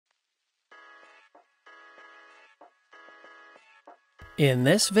In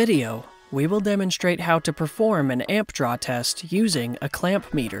this video, we will demonstrate how to perform an amp draw test using a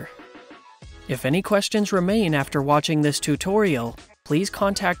clamp meter. If any questions remain after watching this tutorial, please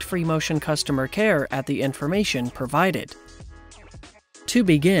contact Freemotion Customer Care at the information provided. To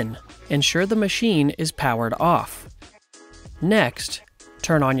begin, ensure the machine is powered off. Next,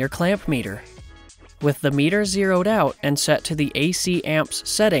 turn on your clamp meter. With the meter zeroed out and set to the AC amps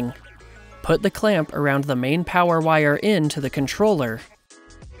setting, put the clamp around the main power wire in to the controller.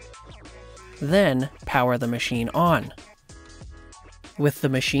 Then, power the machine on. With the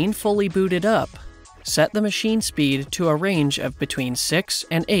machine fully booted up, set the machine speed to a range of between 6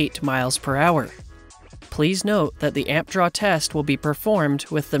 and 8 miles per hour. Please note that the amp draw test will be performed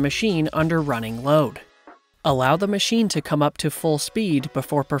with the machine under running load. Allow the machine to come up to full speed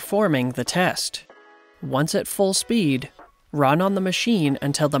before performing the test. Once at full speed, run on the machine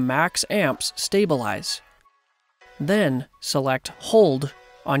until the max amps stabilize. Then, select Hold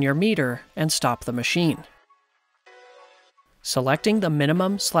on your meter and stop the machine. Selecting the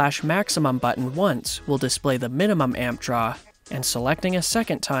minimum/maximum button once will display the minimum amp draw, and selecting a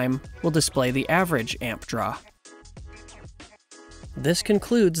second time will display the average amp draw. This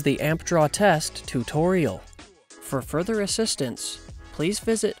concludes the amp draw test tutorial. For further assistance, please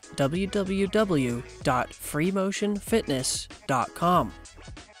visit www.freemotionfitness.com.